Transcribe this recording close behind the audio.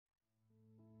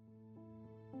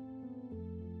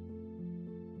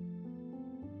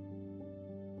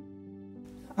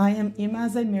I am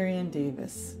Imaze Marian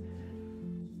Davis.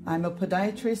 I'm a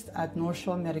podiatrist at North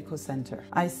Shore Medical Center.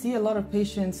 I see a lot of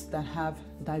patients that have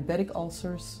diabetic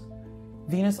ulcers,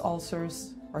 venous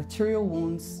ulcers, arterial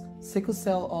wounds, sickle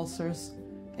cell ulcers,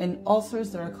 and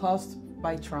ulcers that are caused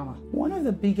by trauma. One of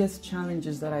the biggest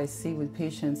challenges that I see with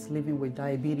patients living with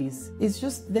diabetes is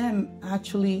just them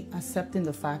actually accepting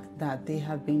the fact that they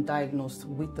have been diagnosed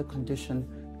with the condition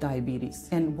diabetes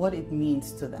and what it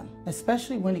means to them,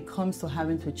 especially when it comes to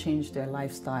having to change their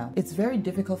lifestyle. It's very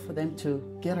difficult for them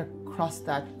to get across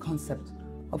that concept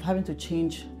of having to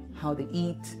change how they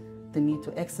eat, the need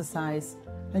to exercise,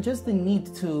 and just the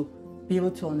need to be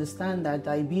able to understand that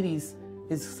diabetes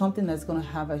is something that's going to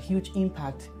have a huge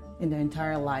impact in their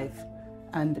entire life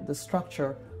and the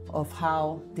structure of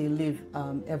how they live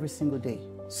every single day.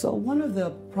 So one of the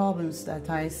problems that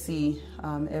I see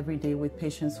every day with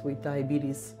patients with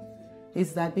diabetes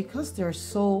is that because they're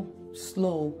so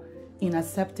slow in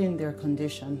accepting their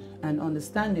condition and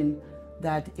understanding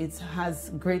that it has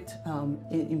great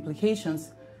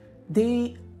implications,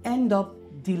 they end up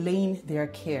delaying their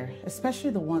care, especially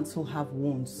the ones who have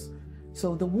wounds.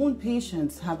 So the wound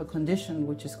patients have a condition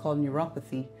which is called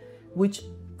neuropathy, which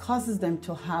causes them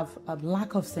to have a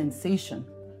lack of sensation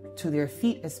to their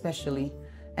feet especially.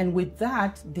 And with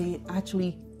that, they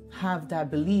actually have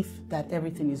that belief that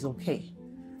everything is okay.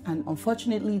 And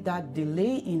unfortunately, that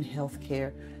delay in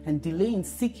healthcare and delay in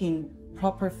seeking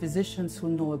proper physicians who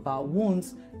know about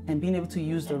wounds and being able to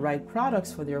use the right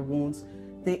products for their wounds,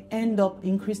 they end up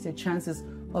increase their chances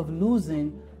of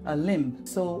losing a limb.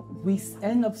 So we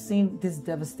end up seeing this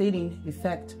devastating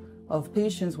effect of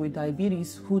patients with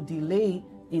diabetes who delay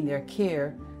in their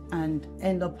care and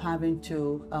end up having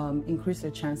to increase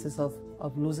their chances of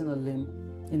losing a limb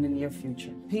in the near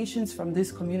future. Patients from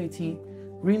this community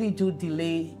really do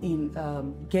delay in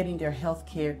getting their health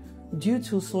care due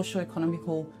to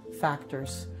socioeconomical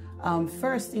factors.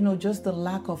 First, just the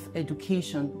lack of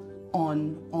education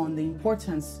on the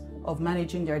importance of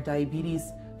managing their diabetes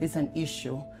is an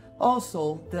issue.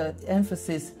 Also, the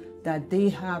emphasis that they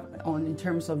have in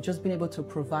terms of just being able to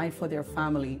provide for their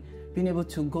family, being able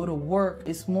to go to work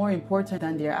is more important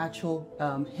than their actual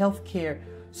health care.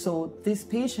 So these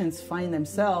patients find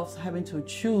themselves having to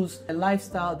choose a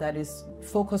lifestyle that is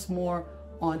focused more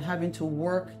on having to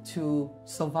work to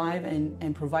survive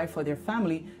and provide for their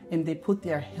family, and they put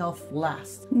their health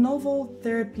last. Novel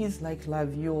therapies like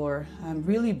Lavior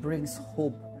really brings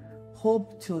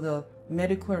hope to the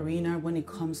medical arena when it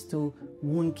comes to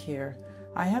wound care.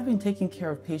 I have been taking care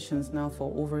of patients now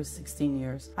for over 16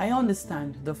 years. I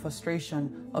understand the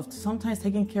frustration of sometimes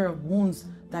taking care of wounds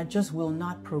that just will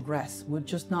not progress, will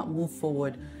just not move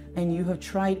forward. And you have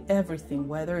tried everything,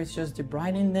 whether it's just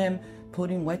debriding them,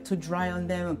 putting wet to dry on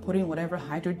them, and putting whatever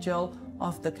hydrogel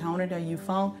off the counter that you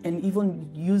found, and even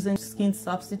using skin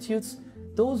substitutes.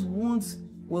 Those wounds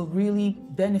will really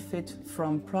benefit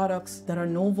from products that are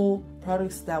novel,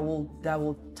 products that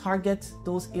will target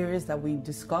those areas that we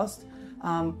discussed.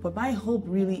 But my hope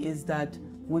really is that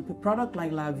with a product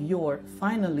like Lavior,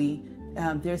 finally,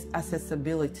 there's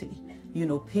accessibility.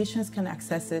 Patients can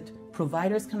access it,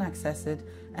 providers can access it,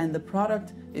 and the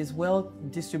product is well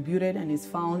distributed and is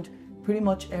found pretty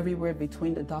much everywhere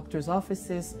between the doctor's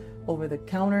offices, over the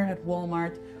counter at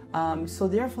Walmart. So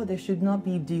therefore, there should not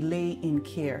be delay in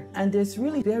care. And there's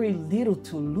really very little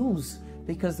to lose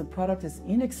because the product is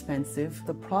inexpensive.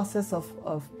 The process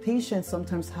of patients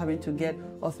sometimes having to get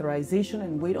authorization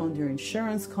and wait on their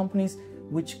insurance companies,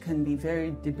 which can be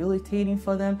very debilitating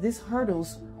for them. These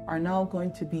hurdles are now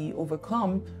going to be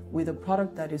overcome with a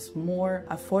product that is more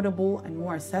affordable and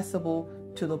more accessible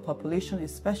to the population,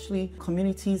 especially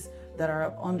communities that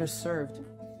are underserved.